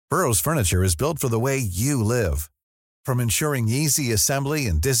Burrow's furniture is built for the way you live. From ensuring easy assembly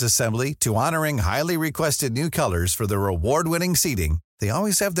and disassembly to honoring highly requested new colors for their award-winning seating, they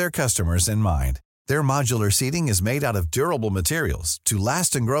always have their customers in mind. Their modular seating is made out of durable materials to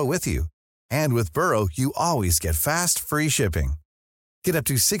last and grow with you. And with Burrow, you always get fast, free shipping. Get up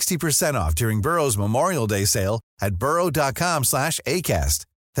to 60% off during Burrow's Memorial Day sale at burrow.com/ACAST.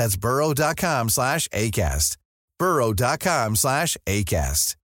 That's burrow.com/ACAST.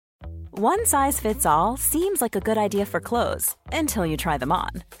 burrow.com/ACAST. One size fits all seems like a good idea for clothes until you try them on.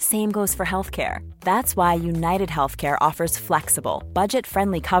 Same goes for healthcare. That's why United Healthcare offers flexible,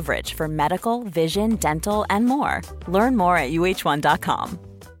 budget-friendly coverage for medical, vision, dental, and more. Learn more at uh1.com.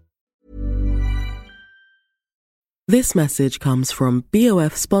 This message comes from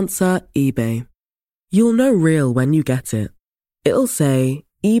BoF sponsor eBay. You'll know real when you get it. It'll say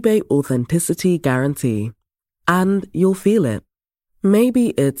eBay Authenticity Guarantee. And you'll feel it. Maybe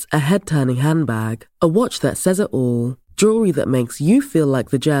it's a head-turning handbag, a watch that says it all, jewelry that makes you feel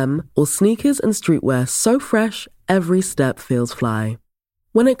like the gem, or sneakers and streetwear so fresh every step feels fly.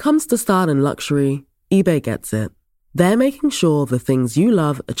 When it comes to style and luxury, eBay gets it. They're making sure the things you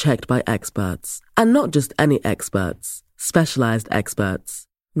love are checked by experts. And not just any experts, specialized experts.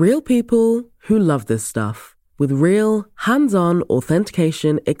 Real people who love this stuff, with real, hands-on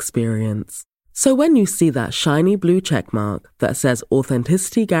authentication experience. So when you see that shiny blue checkmark that says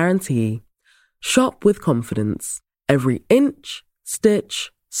Authenticity Guarantee, shop with confidence. Every inch,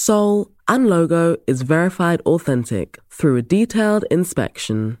 stitch, sole, and logo is verified authentic through a detailed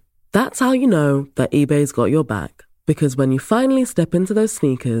inspection. That's how you know that eBay's got your back. Because when you finally step into those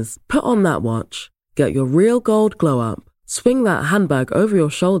sneakers, put on that watch, get your real gold glow up, swing that handbag over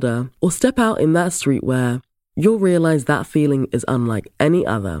your shoulder, or step out in that streetwear, you'll realize that feeling is unlike any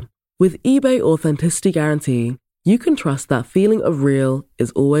other. With eBay Authenticity Guarantee, you can trust that feeling of real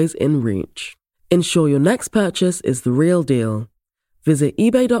is always in reach. Ensure your next purchase is the real deal. Visit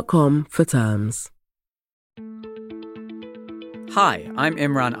ebay.com for terms. Hi, I'm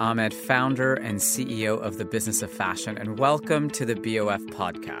Imran Ahmed, founder and CEO of The Business of Fashion, and welcome to the BoF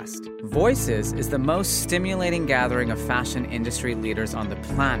podcast. Voices is the most stimulating gathering of fashion industry leaders on the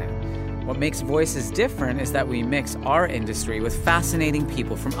planet. What makes Voices different is that we mix our industry with fascinating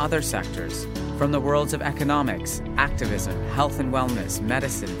people from other sectors, from the worlds of economics, activism, health and wellness,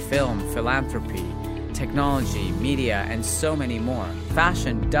 medicine, film, philanthropy, technology, media, and so many more.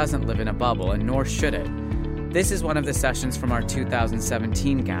 Fashion doesn't live in a bubble, and nor should it. This is one of the sessions from our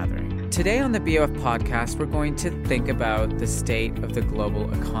 2017 gathering. Today on the BoF podcast, we're going to think about the state of the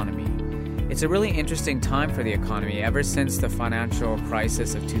global economy. It's a really interesting time for the economy. Ever since the financial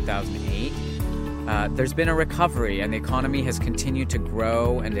crisis of 2008, there's been a recovery, and the economy has continued to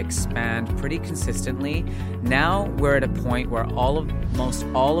grow and expand pretty consistently. Now we're at a point where almost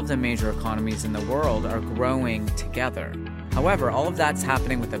all of the major economies in the world are growing together. However, all of that's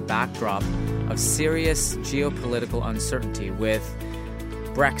happening with a backdrop of serious geopolitical uncertainty with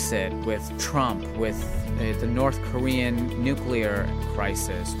Brexit, with Trump, with the North Korean nuclear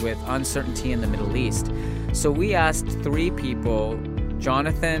crisis, with uncertainty in the Middle East. So we asked three people,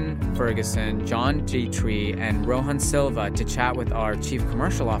 Jonathan Ferguson, John Detrexhe, and Rohan Silva, to chat with our Chief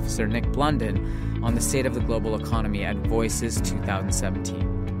Commercial Officer, Nick Blunden, on the state of the global economy at Voices 2017.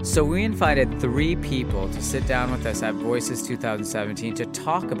 So we invited three people to sit down with us at Voices 2017 to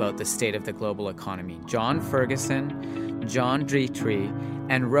talk about the state of the global economy. John Ferguson, John Detrexhe,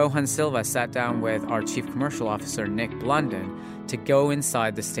 and Rohan Silva sat down with our Chief Commercial Officer, Nick Blunden, to go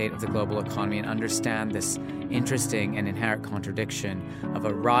inside the state of the global economy and understand this interesting and inherent contradiction of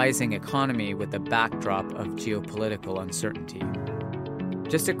a rising economy with the backdrop of geopolitical uncertainty.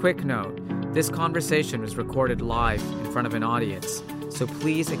 Just a quick note, this conversation was recorded live in front of an audience, so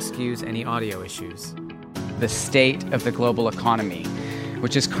please excuse any audio issues. The state of the global economy,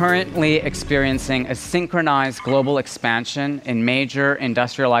 which is currently experiencing a synchronized global expansion in major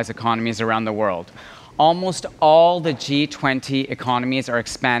industrialized economies around the world. Almost all the G20 economies are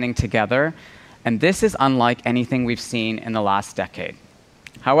expanding together, and this is unlike anything we've seen in the last decade.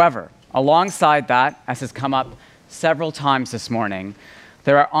 However, alongside that, as has come up several times this morning,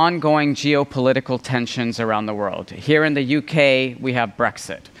 there are ongoing geopolitical tensions around the world. Here in the UK, we have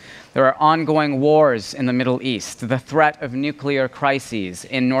Brexit. There are ongoing wars in the Middle East, the threat of nuclear crises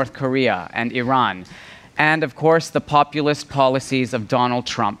in North Korea and Iran, and of course the populist policies of Donald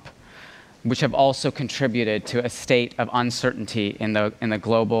Trump, which have also contributed to a state of uncertainty in the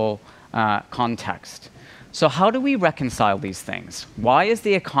global context. So how do we reconcile these things? Why is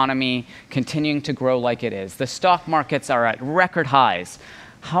the economy continuing to grow like it is? The stock markets are at record highs.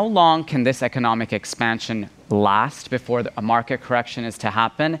 How long can this economic expansion last before a market correction is to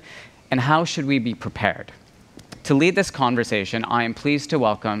happen? And how should we be prepared? To lead this conversation, I am pleased to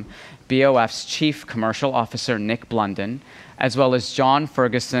welcome BoF's Chief Commercial Officer, Nick Blunden, as well as John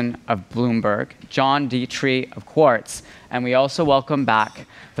Ferguson of Bloomberg, John Detrexhe of Quartz, and we also welcome back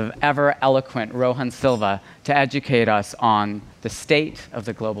the ever-eloquent Rohan Silva to educate us on the state of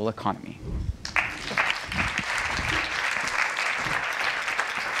the global economy.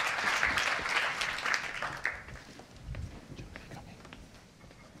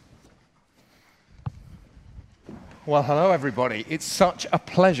 Well, hello, everybody. It's such a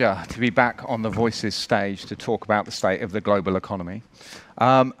pleasure to be back on the Voices stage to talk about the state of the global economy.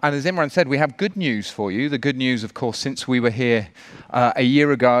 And as Imran said, we have good news for you. The good news, of course, since we were here a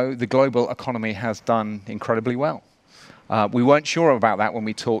year ago, the global economy has done incredibly well. We weren't sure about that when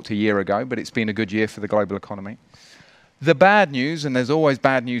we talked a year ago, but it's been a good year for the global economy. The bad news, and there's always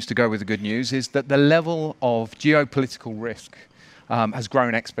bad news to go with the good news, is that the level of geopolitical risk has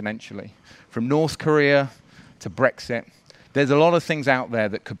grown exponentially. From North Korea to Brexit, there's a lot of things out there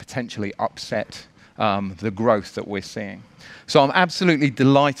that could potentially upset the growth that we're seeing. So I'm absolutely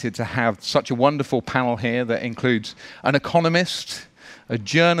delighted to have such a wonderful panel here that includes an economist, a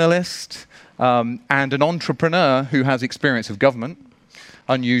journalist, and an entrepreneur who has experience of government.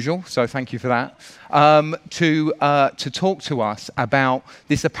 Unusual, so thank you for that, to talk to us about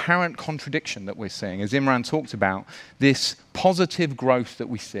this apparent contradiction that we're seeing, as Imran talked about, this positive growth that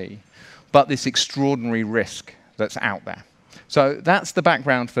we see, but this extraordinary risk that's out there. So that's the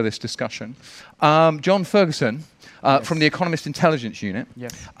background for this discussion. John Ferguson, yes, from the Economist Intelligence Unit,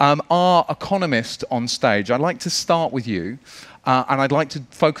 yes, our economist on stage. I'd like to start with you, and I'd like to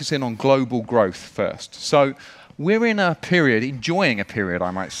focus in on global growth first. So we're in a period, enjoying a period,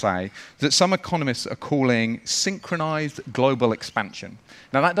 I might say, that some economists are calling synchronized global expansion.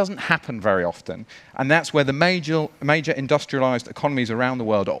 Now, that doesn't happen very often, and that's where the major industrialized economies around the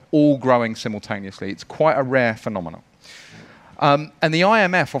world are all growing simultaneously. It's quite a rare phenomenon. And the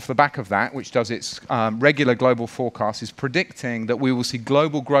IMF, off the back of that, which does its regular global forecast, is predicting that we will see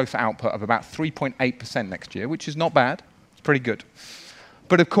global growth output of about 3.8% next year, which is not bad. It's pretty good.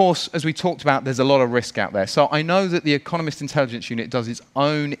 But of course, as we talked about, there's a lot of risk out there. So I know that the Economist Intelligence Unit does its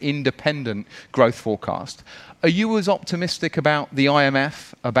own independent growth forecast. Are you as optimistic about the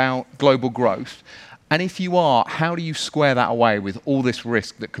IMF, about global growth? And if you are, how do you square that away with all this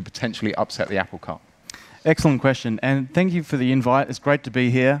risk that could potentially upset the apple cart? Excellent question, and thank you for the invite. It's great to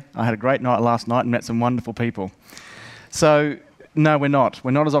be here. I had a great night last night and met some wonderful people. So, no, we're not. We're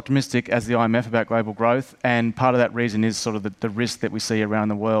not as optimistic as the IMF about global growth, and part of that reason is sort of the risk that we see around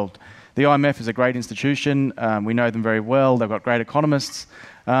the world. The IMF is a great institution. We know them very well. They've got great economists.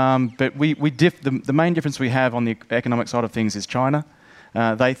 But the main difference we have on the economic side of things is China.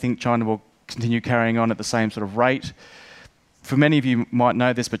 They think China will continue carrying on at the same sort of rate. For many of you might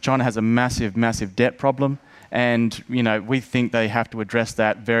know this, but China has a massive, massive debt problem. And we think they have to address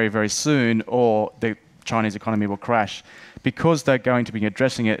that very, very soon, or the Chinese economy will crash. Because they're going to be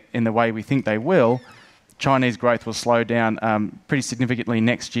addressing it in the way we think they will, Chinese growth will slow down pretty significantly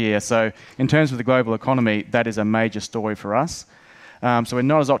next year. So in terms of the global economy, that is a major story for us. So we're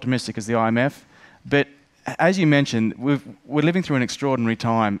not as optimistic as the IMF. But as you mentioned, we're living through an extraordinary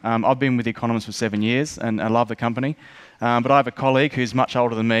time. I've been with The Economist for 7 years, and I love the company. But I have a colleague who's much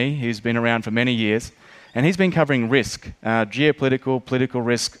older than me, who's been around for many years, and he's been covering risk, geopolitical, political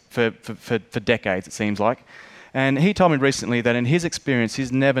risk for decades, it seems like. And he told me recently that in his experience,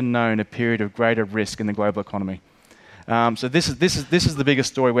 he's never known a period of greater risk in the global economy. So this is the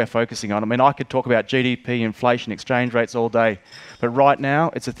biggest story we're focusing on. I mean, I could talk about GDP, inflation, exchange rates all day, but right now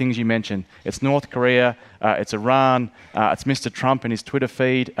it's the things you mentioned. It's North Korea, it's Iran, it's Mr. Trump and his Twitter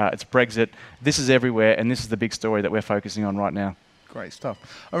feed, it's Brexit. This is everywhere, and this is the big story that we're focusing on right now. Great stuff.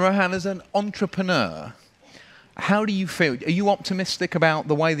 And Rohan, as an entrepreneur, how do you feel? Are you optimistic about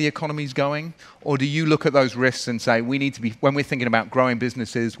the way the economy's going? Or do you look at those risks and say, we need to be, when we're thinking about growing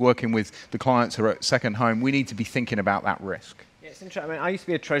businesses, working with the clients who are at second home, we need to be thinking about that risk? Yeah, it's interesting. I mean, I used to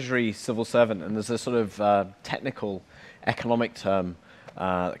be a Treasury civil servant, and there's a sort of technical economic term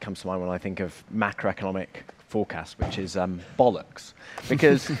that comes to mind when I think of macroeconomic forecast, which is bollocks.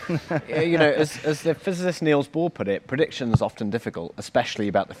 Because, as the physicist Niels Bohr put it, prediction is often difficult, especially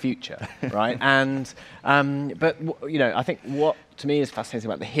about the future, right? And, but I think what to me is fascinating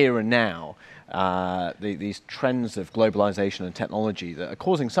about the here and now, these trends of globalization and technology that are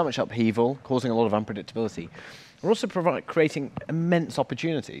causing so much upheaval, causing a lot of unpredictability, are also creating immense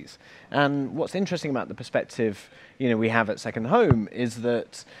opportunities. And what's interesting about the perspective we have at Second Home is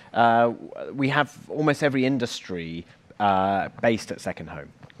that we have almost every industry based at second home.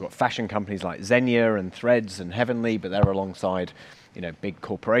 We've got fashion companies like Xenia and Threads and Heavenly, but they're alongside big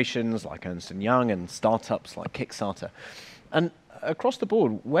corporations like Ernst & Young and startups like Kickstarter. And across the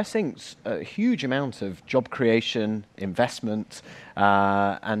board, we're seeing a huge amount of job creation, investment,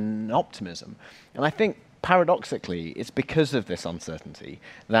 and optimism. And I think paradoxically, it's because of this uncertainty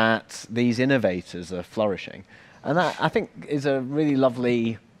that these innovators are flourishing. And that, I think, is a really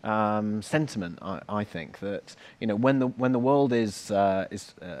lovely sentiment. I think that when the world is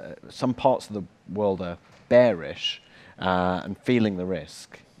some parts of the world are bearish and feeling the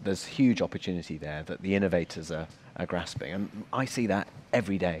risk, there's huge opportunity there that the innovators are grasping, and I see that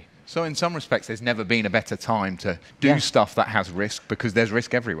every day. So in some respects, there's never been a better time to do stuff that has risk, because there's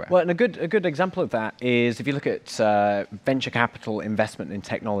risk everywhere. Well, and a good example of that is if you look at venture capital investment in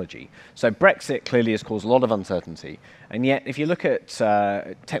technology. So Brexit clearly has caused a lot of uncertainty, and yet if you look at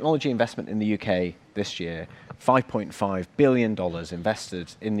technology investment in the UK this year, $5.5 billion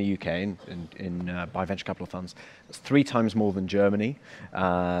invested in the UK by venture capital funds. That's 3 times more than Germany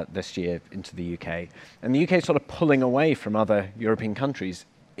this year into the UK. And the UK is sort of pulling away from other European countries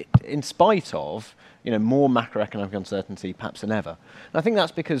in spite of more macroeconomic uncertainty perhaps than ever. And I think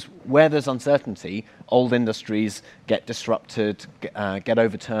that's because where there's uncertainty, old industries get disrupted, get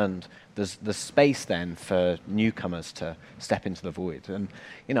overturned. There's space then for newcomers to step into the void. And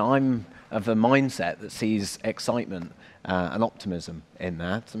I'm of the mindset that sees excitement and optimism in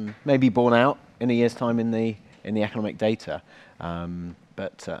that, and maybe borne out in a year's time in the economic data.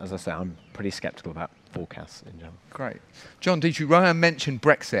 But as I say, I'm pretty sceptical about forecasts in general. Great. John, did you? Rohan mentioned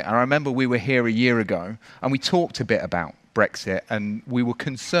Brexit. I remember we were here a year ago and we talked a bit about Brexit, and we were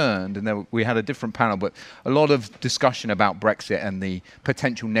concerned, and we had a different panel, but a lot of discussion about Brexit and the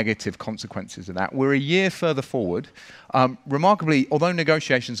potential negative consequences of that. We're a year further forward. Remarkably, although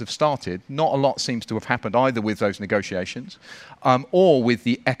negotiations have started, not a lot seems to have happened either with those negotiations or with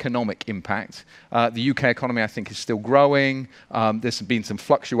the economic impact. The UK economy, I think, is still growing. There's been some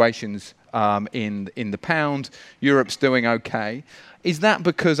fluctuations in the pound. Europe's doing okay. Is that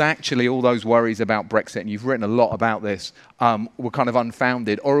because actually all those worries about Brexit, and you've written a lot about this, were kind of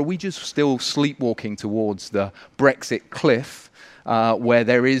unfounded, or are we just still sleepwalking towards the Brexit cliff where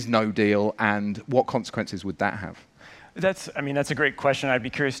there is no deal, and what consequences would that have? That's a great question. I'd be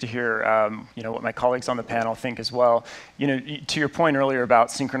curious to hear, what my colleagues on the panel think as well. To your point earlier about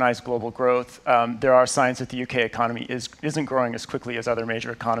synchronized global growth, there are signs that the UK economy isn't growing as quickly as other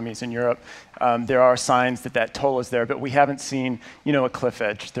major economies in Europe. There are signs that toll is there, but we haven't seen, a cliff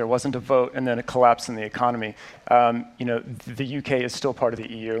edge. There wasn't a vote and then a collapse in the economy. The UK is still part of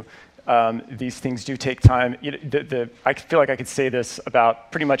the EU. These things do take time. I feel like I could say this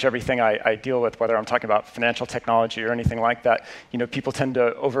about pretty much everything I deal with, whether I'm talking about financial technology or anything like that. People tend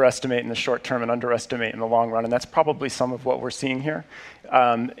to overestimate in the short term and underestimate in the long run, and that's probably some of what we're seeing here.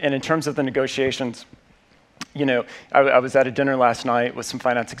 And in terms of the negotiations, I was at a dinner last night with some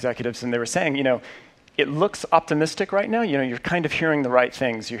finance executives, and they were saying, it looks optimistic right now. You're kind of hearing the right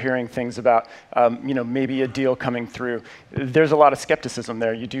things. You're hearing things about, maybe a deal coming through. There's a lot of skepticism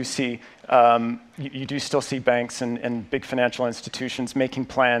there. You do see, you do still see banks and big financial institutions making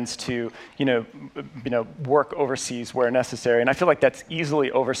plans to, work overseas where necessary. And I feel like that's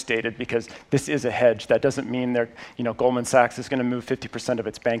easily overstated because this is a hedge. That doesn't mean Goldman Sachs is going to move 50% of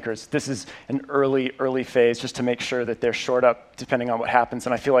its bankers. This is an early phase just to make sure that they're shored up depending on what happens.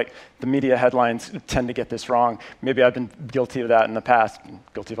 And I feel like the media headlines tend to get this wrong. Maybe I've been guilty of that in the past,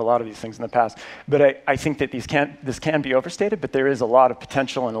 guilty of a lot of these things in the past. But I think that this can be overstated, but there is a lot of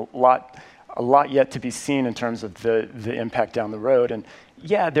potential and a lot yet to be seen in terms of the impact down the road. And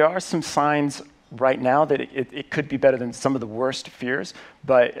yeah, there are some signs right now that it could be better than some of the worst fears,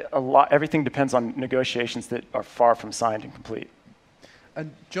 but everything depends on negotiations that are far from signed and complete.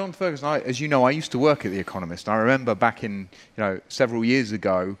 And John Ferguson, as you know, I used to work at The Economist. I remember back in, several years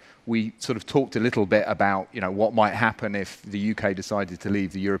ago, we sort of talked a little bit about, what might happen if the UK decided to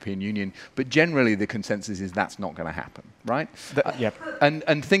leave the European Union. But generally, the consensus is that's not going to happen, right? Yep.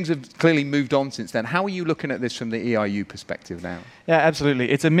 And things have clearly moved on since then. How are you looking at this from the EIU perspective now? Yeah, absolutely.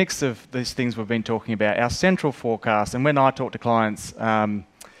 It's a mix of these things we've been talking about. Our central forecast, and when I talk to clients,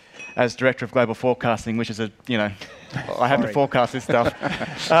 as Director of Global Forecasting, which is I have to forecast this stuff.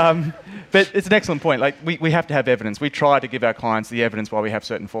 But it's an excellent point. Like we have to have evidence. We try to give our clients the evidence why we have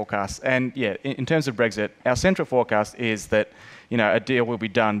certain forecasts. And yeah, in terms of Brexit, our central forecast is that a deal will be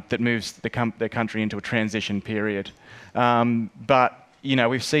done that moves the country into a transition period. But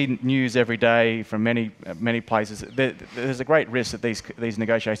we've seen news every day from many places. There's a great risk that these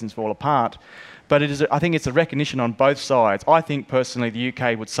negotiations fall apart. But I think it's a recognition on both sides. I think personally the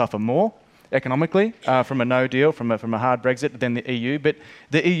UK would suffer more economically from a no deal, from a hard Brexit, than the EU. But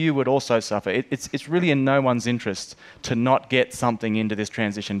the EU would also suffer. It's really in no one's interest to not get something into this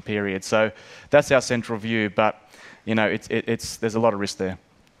transition period. So that's our central view. But there's a lot of risk there.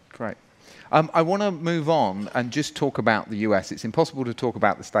 Great. I want to move on and just talk about the US. It's impossible to talk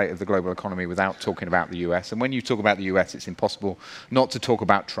about the state of the global economy without talking about the US. And when you talk about the US, it's impossible not to talk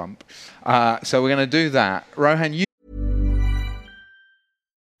about Trump. So we're going to do that. Rohan, you...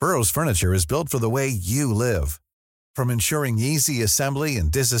 Burrow's furniture is built for the way you live. From ensuring easy assembly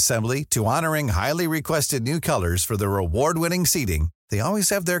and disassembly to honoring highly requested new colors for their award-winning seating, they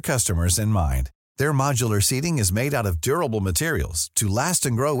always have their customers in mind. Their modular seating is made out of durable materials to last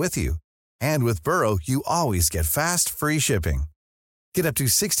and grow with you. And with Burrow, you always get fast, free shipping. Get up to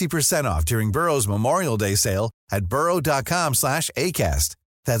 60% off during Burrow's Memorial Day sale at burrow.com/ACAST.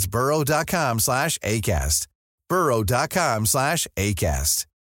 That's burrow.com/ACAST. burrow.com/ACAST.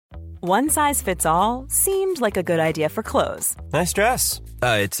 One size fits all seemed like a good idea for clothes. Nice dress.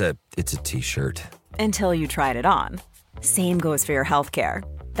 It's a t-shirt. Until you tried it on. Same goes for your healthcare.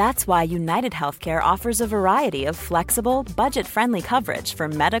 That's why United Healthcare offers a variety of flexible, budget-friendly coverage for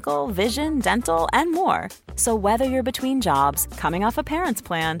medical, vision, dental, and more. So whether you're between jobs, coming off a parent's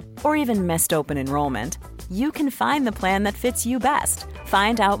plan, or even missed open enrollment, you can find the plan that fits you best.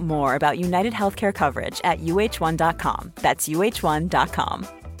 Find out more about United Healthcare coverage at uh1.com. That's uh1.com.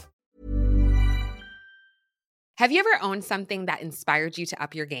 Have you ever owned something that inspired you to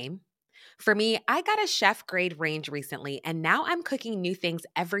up your game? For me, I got a chef-grade range recently, and now I'm cooking new things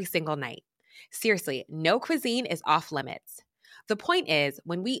every single night. Seriously, no cuisine is off limits. The point is,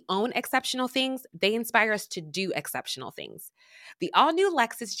 when we own exceptional things, they inspire us to do exceptional things. The all-new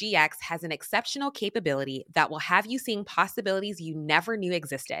Lexus GX has an exceptional capability that will have you seeing possibilities you never knew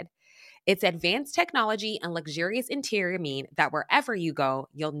existed. Its advanced technology and luxurious interior mean that wherever you go,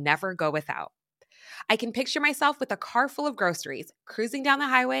 you'll never go without. I can picture myself with a car full of groceries, cruising down the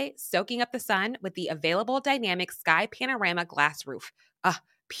highway, soaking up the sun with the available dynamic sky panorama glass roof.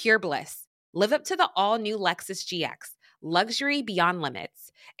 Pure bliss. Live up to the all-new Lexus GX. Luxury beyond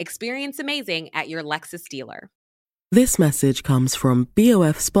limits. Experience amazing at your Lexus dealer. This message comes from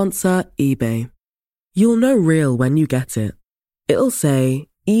BoF sponsor eBay. You'll know real when you get it. It'll say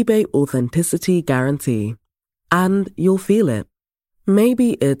eBay Authenticity Guarantee. And you'll feel it.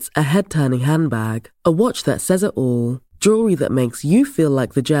 Maybe it's a head-turning handbag, a watch that says it all, jewelry that makes you feel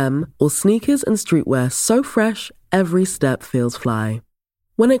like the gem, or sneakers and streetwear so fresh, every step feels fly.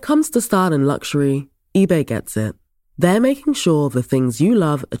 When it comes to style and luxury, eBay gets it. They're making sure the things you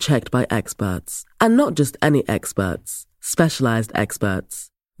love are checked by experts. And not just any experts, specialized experts.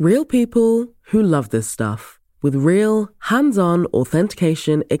 Real people who love this stuff, with real, hands-on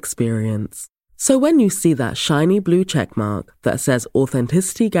authentication experience. So when you see that shiny blue checkmark that says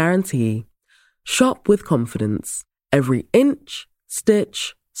Authenticity Guarantee, shop with confidence. Every inch,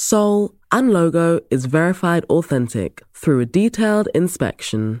 stitch, sole, and logo is verified authentic through a detailed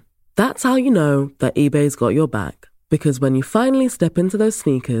inspection. That's how you know that eBay's got your back. Because when you finally step into those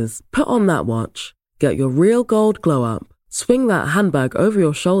sneakers, put on that watch, get your real gold glow up, swing that handbag over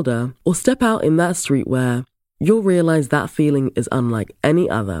your shoulder, or step out in that streetwear, you'll realize that feeling is unlike any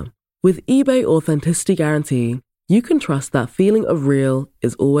other. With eBay Authenticity Guarantee, you can trust that feeling of real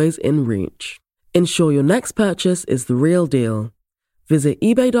is always in reach. Ensure your next purchase is the real deal. Visit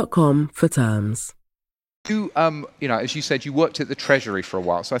ebay.com for terms. You, as you said, you worked at the Treasury for a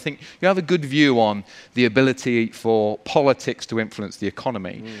while, so I think you have a good view on the ability for politics to influence the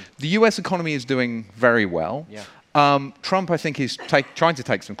economy. The US economy is doing very well. Yeah. Trump, I think, is trying to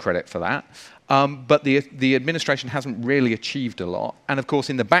take some credit for that. But the administration hasn't really achieved a lot. And of course,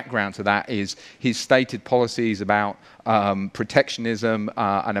 in the background to that is his stated policies about protectionism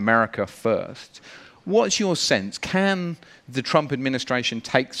and America first. What's your sense? Can the Trump administration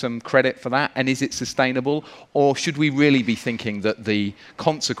take some credit for that? And is it sustainable? Or should we really be thinking that the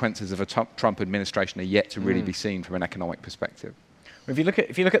consequences of a Trump administration are yet to really be seen from an economic perspective? If you look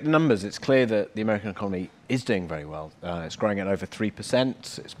at the numbers, it's clear that the American economy is doing very well. It's growing at over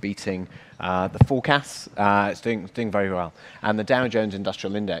 3%. It's beating the forecasts. It's doing very well. And the Dow Jones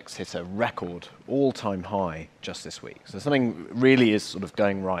Industrial Index hit a record all-time high just this week. So something really is sort of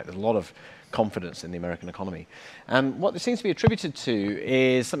going right. There's a lot of confidence in the American economy. And what this seems to be attributed to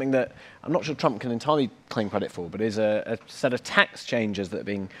is something that I'm not sure Trump can entirely claim credit for, but is a set of tax changes that are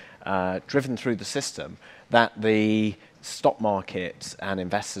being driven through the system that the stock market and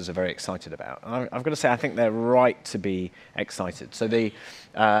investors are very excited about. And I've got to say, I think they're right to be excited. So the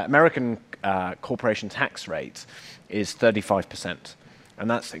American corporation tax rate is 35%. And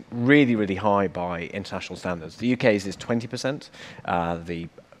that's really, really high by international standards. The UK's is 20%. The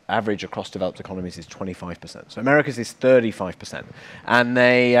average across developed economies is 25%. So America's is 35%. And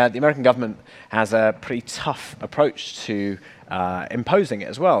the American government has a pretty tough approach to imposing it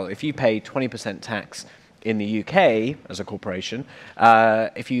as well. If you pay 20% tax in the UK as a corporation,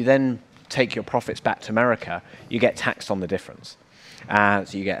 if you then take your profits back to America, you get taxed on the difference.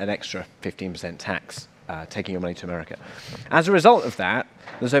 So you get an extra 15% tax taking your money to America. As a result of that,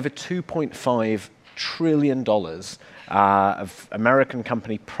 there's over $2.5 trillion of American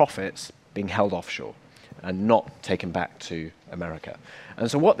company profits being held offshore and not taken back to America. And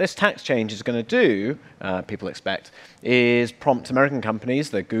so what this tax change is going to do, people expect, is prompt American companies,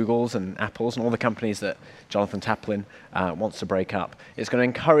 the Googles and Apples and all the companies that Jonathan Taplin wants to break up. It's going to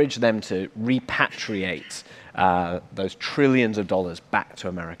encourage them to repatriate those trillions of dollars back to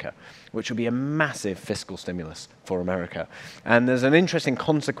America, which will be a massive fiscal stimulus for America. And there's an interesting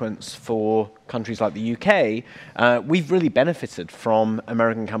consequence for countries like the UK. We've really benefited from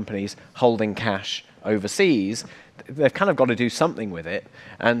American companies holding cash overseas. They've kind of got to do something with it.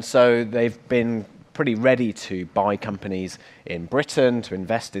 And so they've been pretty ready to buy companies in Britain, to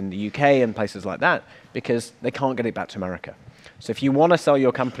invest in the UK and places like that, because they can't get it back to America. So if you want to sell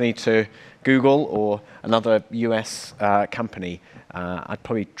your company to Google or another US company, I'd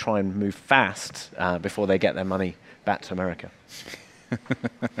probably try and move fast before they get their money back to America.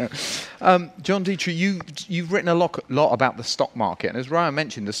 John Detrexhe, you've written a lot about the stock market, and as Rohan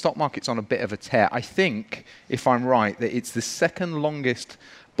mentioned, the stock market's on a bit of a tear. I think, if I'm right, that it's the second longest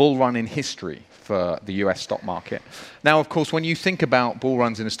bull run in history for the US stock market. Now, of course, when you think about bull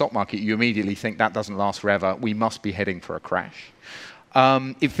runs in the stock market, you immediately think that doesn't last forever. We must be heading for a crash.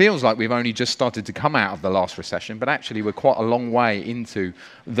 It feels like we've only just started to come out of the last recession, but actually we're quite a long way into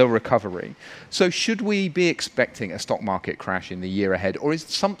the recovery. So should we be expecting a stock market crash in the year ahead, or is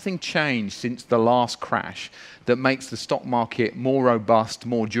something changed since the last crash that makes the stock market more robust,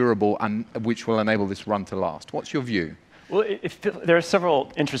 more durable, and which will enable this run to last? What's your view? Well, there are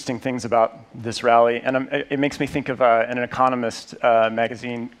several interesting things about this rally, and it makes me think of an Economist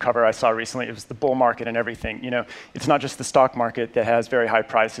magazine cover I saw recently. It was the bull market and everything. You know, it's not just the stock market that has very high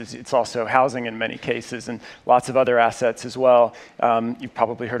prices. It's also housing in many cases and lots of other assets as well. You've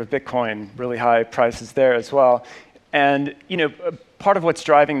probably heard of Bitcoin, really high prices there as well. And you know, part of what's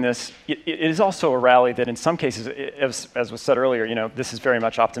driving this, it is also a rally that in some cases, as was said earlier, you know, this is very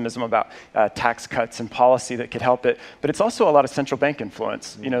much optimism about tax cuts and policy that could help it. But it's also a lot of central bank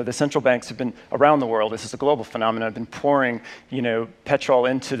influence. You know, the central banks have been around the world. This is a global phenomenon. Have been pouring, you know, petrol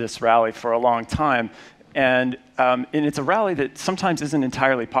into this rally for a long time. And it's a rally that sometimes isn't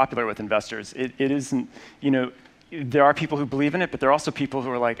entirely popular with investors. It isn't, you know, there are people who believe in it, but there are also people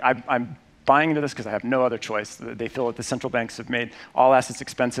who are like, I'm buying into this because I have no other choice. They feel that the central banks have made all assets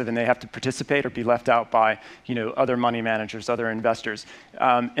expensive and they have to participate or be left out by, you know, other money managers, other investors.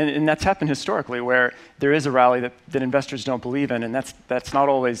 And that's happened historically where there is a rally that investors don't believe in, and that's not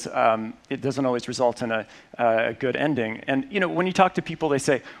always, it doesn't always result in a good ending. And you know, when you talk to people, they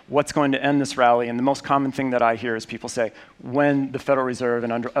say, what's going to end this rally? And the most common thing that I hear is people say, when the Federal Reserve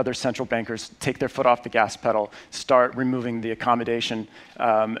and other central bankers take their foot off the gas pedal, start removing the accommodation,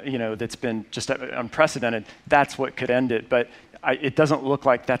 you know, that's been just unprecedented, that's what could end it. But it doesn't look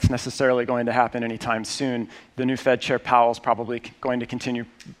like that's necessarily going to happen anytime soon. The new Fed Chair Powell is probably going to continue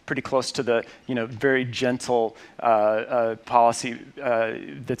pretty close to the, you know, very gentle policy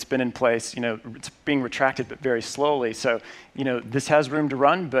that's been in place. You know, it's being retracted, but very slowly. So, you know, this has room to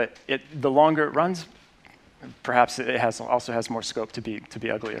run, but the longer it runs, perhaps it also has more scope to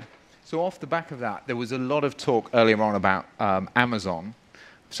be uglier. So off the back of that, there was a lot of talk earlier on about Amazon.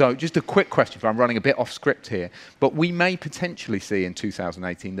 So just a quick question, I'm running a bit off script here, but we may potentially see in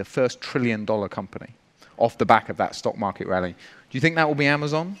 2018 the first $1 trillion company off the back of that stock market rally. Do you think that will be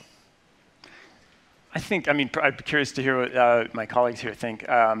Amazon? I mean, I'd be curious to hear what my colleagues here think.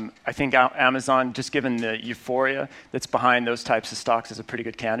 I think Amazon, just given the euphoria that's behind those types of stocks, is a pretty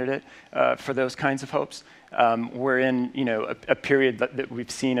good candidate for those kinds of hopes. We're in, you know, a period that we've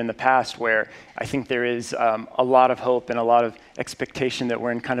seen in the past where I think there is a lot of hope and a lot of expectation that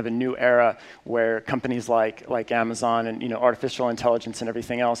we're in kind of a new era where companies like Amazon and, you know, artificial intelligence and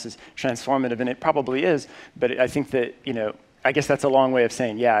everything else is transformative, and it probably is. But I think that, you know, I guess that's a long way of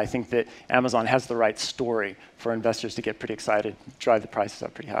saying, yeah, I think that Amazon has the right story for investors to get pretty excited, drive the prices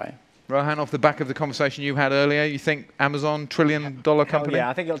up pretty high. Rohan, off the back of the conversation you had earlier, you think Amazon, $1 trillion company? Yeah,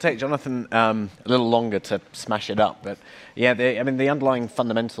 I think it'll take Jonathan a little longer to smash it up. But yeah, I mean, the underlying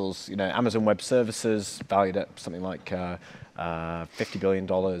fundamentals, you know, Amazon Web Services valued at something like $50 billion.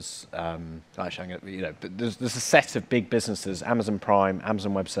 Actually, but there's a set of big businesses: Amazon Prime,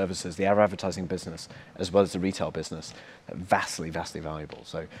 Amazon Web Services, the advertising business, as well as the retail business. Vastly valuable.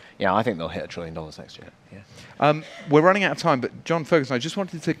 So, yeah, I think they'll hit $1 trillion next year. Yeah. We're running out of time, but John Ferguson, I just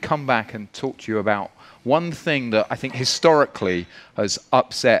wanted to come back and talk to you about one thing that I think historically has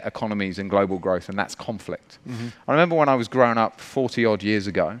upset economies and global growth, and that's conflict. Mm-hmm. I remember when I was growing up 40 odd years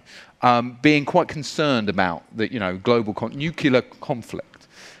ago, being quite concerned about the global nuclear conflict.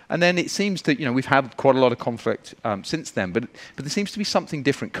 And then it seems that we've had quite a lot of conflict since then, but there seems to be something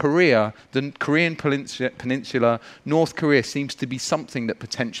different. Korea, the Korean peninsula, North Korea seems to be something that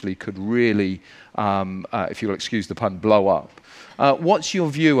potentially could really, if you'll excuse the pun, blow up. What's your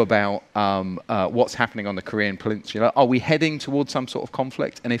view about what's happening on the Korean peninsula? Are we heading towards some sort of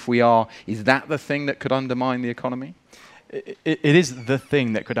conflict? And if we are, is that the thing that could undermine the economy? It is the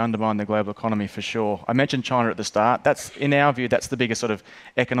thing that could undermine the global economy for sure. I mentioned China at the start. That's, in our view, that's the biggest sort of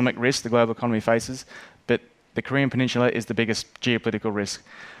economic risk the global economy faces. But the Korean Peninsula is the biggest geopolitical risk.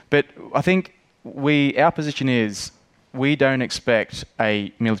 But I think our position is we don't expect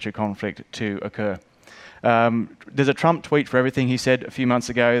a military conflict to occur. There's a Trump tweet for everything. He said a few months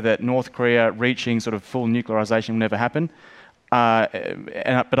ago that North Korea reaching sort of full nuclearization will never happen.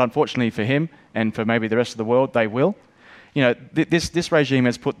 But unfortunately for him and for maybe the rest of the world, they will. This regime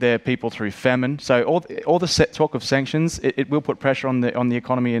has put their people through famine. So all the talk of sanctions, it will put pressure on the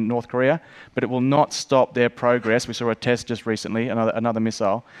economy in North Korea, but it will not stop their progress. We saw a test just recently, another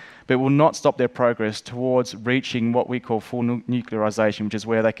missile, but it will not stop their progress towards reaching what we call full nuclearization, which is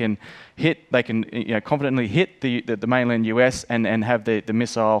where they can confidently hit the mainland US and have the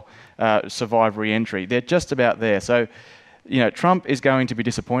missile survive re-entry. They're just about there. So, Trump is going to be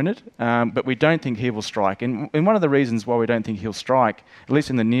disappointed, but we don't think he will strike. And one of the reasons why we don't think he'll strike, at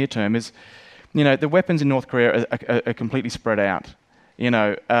least in the near term, is, the weapons in North Korea are completely spread out.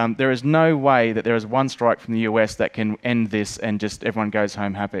 There is no way that there is one strike from the US that can end this and just everyone goes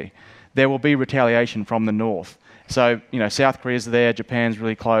home happy. There will be retaliation from the North. So, South Korea's there, Japan's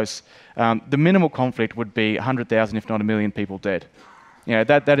really close. The minimal conflict would be 100,000, if not 1 million people dead.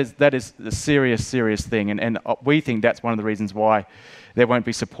 That is a serious thing, and we think that's one of the reasons why there won't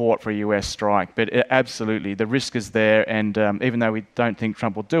be support for a US strike. But absolutely, the risk is there, and even though we don't think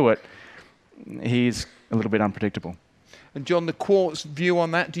Trump will do it, he's a little bit unpredictable. And John, the Court's view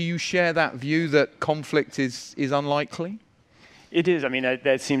on that, do you share that view that conflict is unlikely? It is. I mean,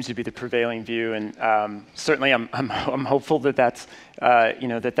 that seems to be the prevailing view, and certainly I'm hopeful that that's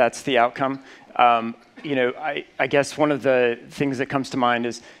that's the outcome. I guess one of the things that comes to mind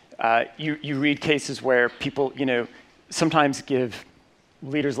is you read cases where people, sometimes give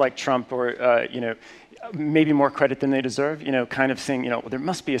leaders like Trump or, maybe more credit than they deserve, kind of saying, well, there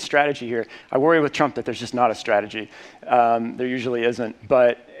must be a strategy here. I worry with Trump that there's just not a strategy. There usually isn't.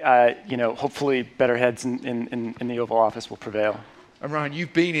 But, hopefully better heads in the Oval Office will prevail. And Rohan,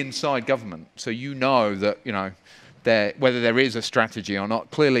 you've been inside government, so you know that, whether there is a strategy or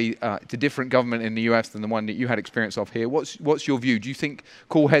not. Clearly, it's a different government in the US than the one that you had experience of here. What's your view? Do you think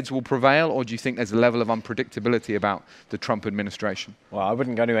cool heads will prevail, or do you think there's a level of unpredictability about the Trump administration? Well, I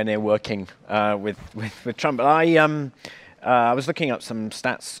wouldn't go anywhere near working with Trump, but I was looking up some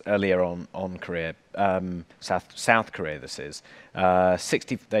stats earlier on Korea, South Korea. This is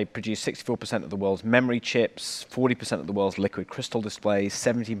they produce 64% of the world's memory chips, 40% of the world's liquid crystal displays,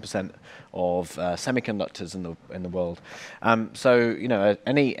 17% of semiconductors in the world. So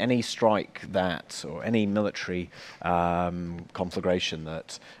any strike that or any military conflagration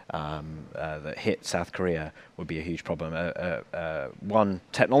that hit South Korea would be a huge problem. One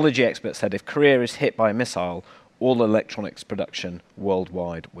technology expert said if Korea is hit by a missile, all electronics production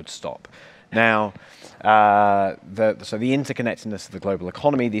worldwide would stop. Now, so the interconnectedness of the global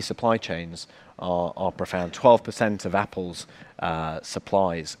economy, these supply chains are profound. 12% of Apple's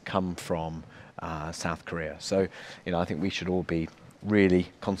supplies come from South Korea. So, I think we should all be really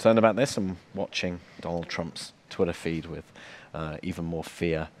concerned about this and watching Donald Trump's Twitter feed with even more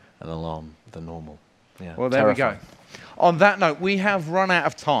fear and alarm than normal. Yeah, well, there terrifying. We go. On that note, we have run out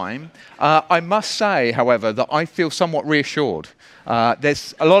of time. I must say, however, that I feel somewhat reassured.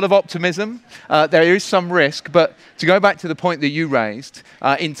 There's a lot of optimism. There is some risk, but to go back to the point that you raised,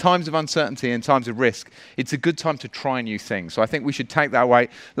 in times of uncertainty and times of risk, it's a good time to try new things. So I think we should take that away.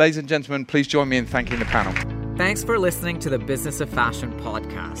 Ladies and gentlemen, please join me in thanking the panel. Thanks for listening to the Business of Fashion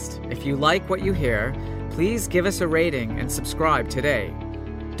podcast. If you like what you hear, please give us a rating and subscribe today.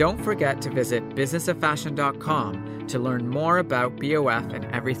 Don't forget to visit businessoffashion.com to learn more about BoF and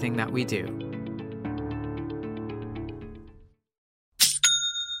everything that we do.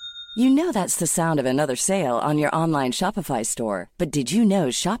 You know that's the sound of another sale on your online Shopify store. But did you know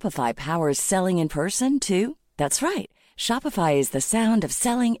Shopify powers selling in person, too? That's right. Shopify is the sound of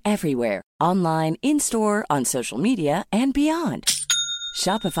selling everywhere. Online, in-store, on social media, and beyond.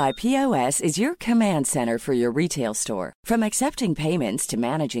 Shopify POS is your command center for your retail store. From accepting payments to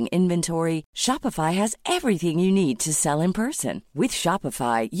managing inventory, Shopify has everything you need to sell in person. With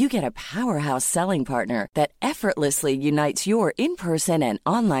Shopify, you get a powerhouse selling partner that effortlessly unites your in-person and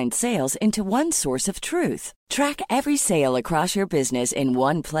online sales into one source of truth. Track every sale across your business in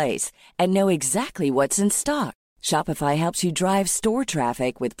one place and know exactly what's in stock. Shopify helps you drive store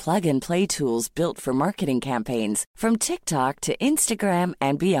traffic with plug-and-play tools built for marketing campaigns, from TikTok to Instagram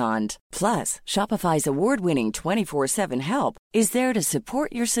and beyond. Plus, Shopify's award-winning 24/7 help is there to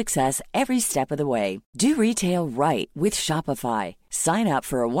support your success every step of the way. Do retail right with Shopify. Sign up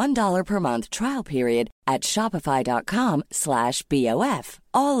for a $1 per month trial period at shopify.com/BOF,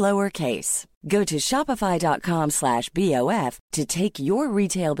 all lowercase. Go to shopify.com/BOF to take your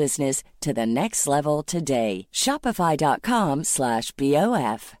retail business to the next level today.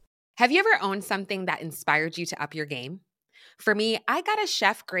 Shopify.com/BOF. Have you ever owned something that inspired you to up your game? For me, I got a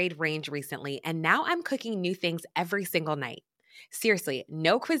chef-grade range recently, and now I'm cooking new things every single night. Seriously,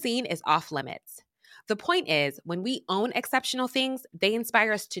 no cuisine is off limits. The point is, when we own exceptional things, they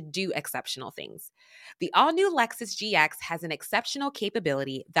inspire us to do exceptional things. The all-new Lexus GX has an exceptional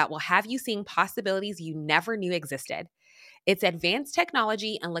capability that will have you seeing possibilities you never knew existed. Its advanced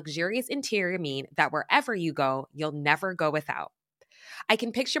technology and luxurious interior mean that wherever you go, you'll never go without. I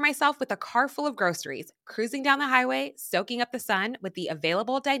can picture myself with a car full of groceries, cruising down the highway, soaking up the sun with the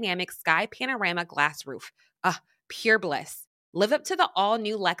available dynamic sky panorama glass roof. Pure bliss. Live up to the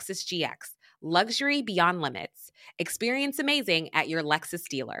all-new Lexus GX. Luxury beyond limits. Experience amazing at your Lexus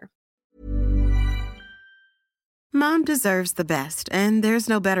dealer. Mom deserves the best, and there's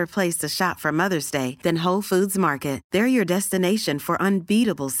no better place to shop for Mother's Day than Whole Foods Market. They're your destination for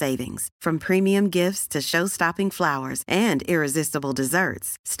unbeatable savings, from premium gifts to show-stopping flowers and irresistible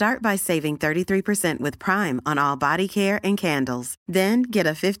desserts. Start by saving 33% with Prime on all body care and candles. Then get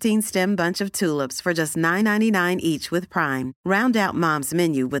a 15-stem bunch of tulips for just $9.99 each with Prime. Round out Mom's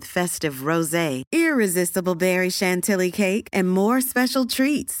menu with festive rosé, irresistible berry chantilly cake, and more special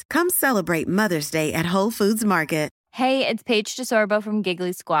treats. Come celebrate Mother's Day at Whole Foods Market. Hey, it's Paige DeSorbo from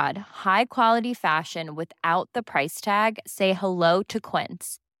Giggly Squad. High quality fashion without the price tag. Say hello to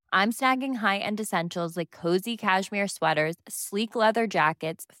Quince. I'm snagging high-end essentials like cozy cashmere sweaters, sleek leather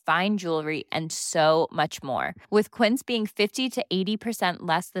jackets, fine jewelry, and so much more. With Quince being 50 to 80%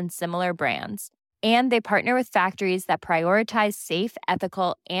 less than similar brands. And they partner with factories that prioritize safe,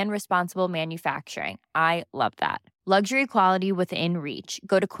 ethical, and responsible manufacturing. I love that. Luxury quality within reach.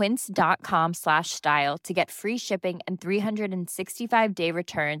 Go to quince.com/style to get free shipping and 365-day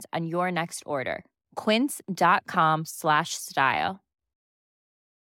returns on your next order. Quince.com/style.